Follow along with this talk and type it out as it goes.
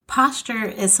Posture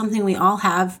is something we all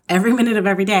have every minute of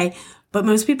every day, but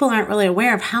most people aren't really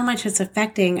aware of how much it's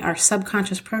affecting our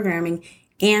subconscious programming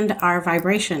and our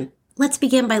vibration. Let's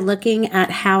begin by looking at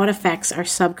how it affects our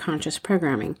subconscious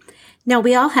programming. Now,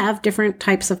 we all have different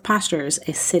types of postures: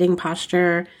 a sitting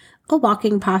posture, a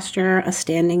walking posture, a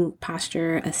standing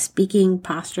posture, a speaking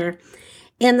posture.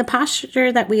 And the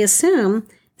posture that we assume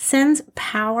sends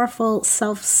powerful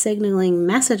self-signaling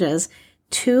messages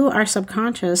to our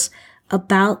subconscious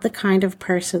about the kind of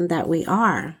person that we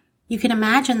are. You can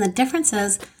imagine the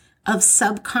differences of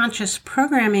subconscious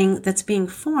programming that's being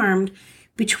formed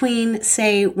between,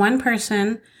 say, one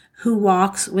person who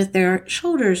walks with their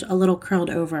shoulders a little curled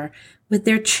over, with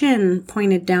their chin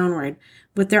pointed downward,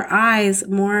 with their eyes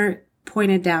more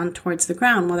pointed down towards the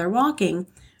ground while they're walking,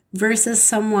 versus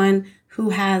someone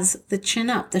who has the chin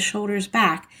up, the shoulders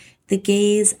back, the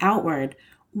gaze outward.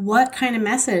 What kind of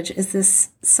message is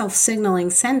this self-signaling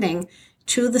sending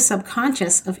to the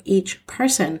subconscious of each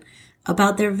person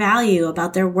about their value,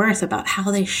 about their worth, about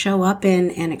how they show up in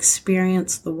and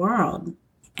experience the world?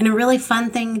 And a really fun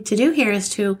thing to do here is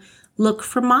to look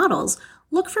for models.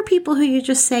 Look for people who you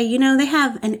just say, they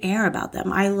have an air about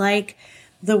them. I like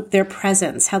their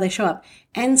presence, how they show up,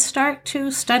 and start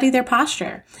to study their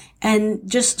posture and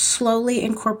just slowly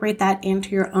incorporate that into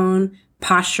your own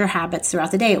posture habits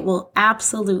throughout the day. It will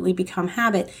absolutely become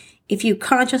habit if you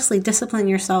consciously discipline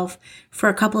yourself for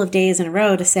a couple of days in a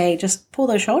row to say, just pull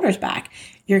those shoulders back.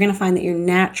 You're going to find that you're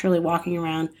naturally walking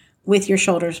around with your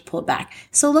shoulders pulled back.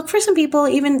 So look for some people,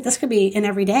 even this could be in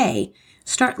every day.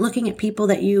 Start looking at people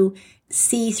that you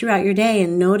see throughout your day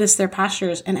and notice their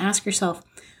postures and ask yourself,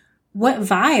 what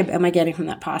vibe am I getting from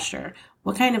that posture?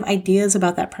 What kind of ideas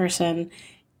about that person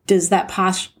does that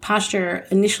posture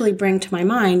initially bring to my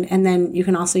mind? And then you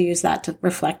can also use that to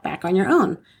reflect back on your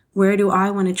own. Where do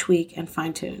I want to tweak and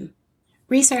fine tune?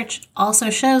 Research also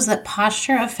shows that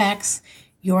posture affects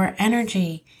your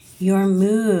energy, your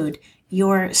mood,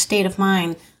 your state of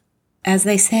mind. As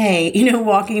they say,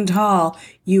 walking tall,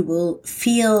 you will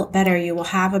feel better. You will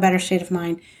have a better state of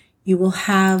mind. You will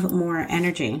have more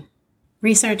energy.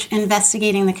 Research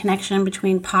investigating the connection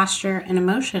between posture and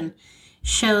emotion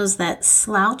shows that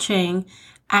slouching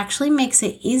actually makes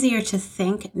it easier to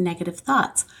think negative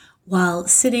thoughts, while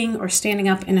sitting or standing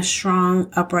up in a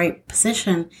strong, upright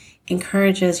position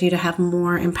encourages you to have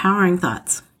more empowering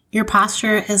thoughts. Your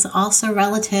posture is also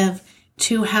relative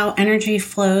to how energy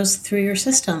flows through your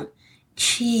system.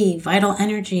 Qi, vital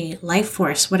energy, life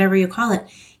force, whatever you call it,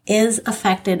 is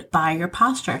affected by your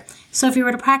posture. So if you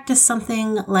were to practice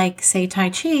something like, say, Tai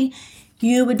Chi,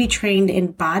 you would be trained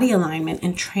in body alignment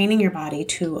and training your body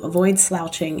to avoid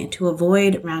slouching and to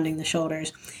avoid rounding the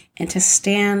shoulders and to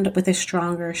stand with a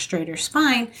stronger, straighter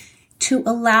spine to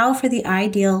allow for the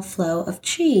ideal flow of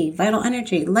Qi, vital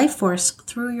energy, life force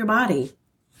through your body.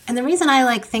 And the reason I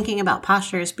like thinking about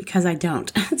posture is because I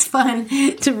don't. It's fun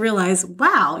to realize,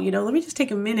 wow, let me just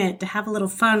take a minute to have a little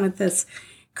fun with this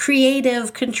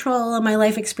creative control of my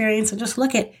life experience and just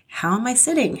look at how am I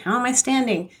sitting? How am I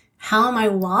standing? How am I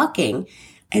walking?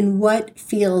 And what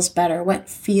feels better? What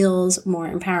feels more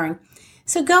empowering?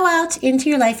 So go out into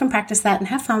your life and practice that and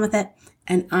have fun with it.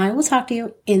 And I will talk to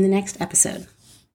you in the next episode.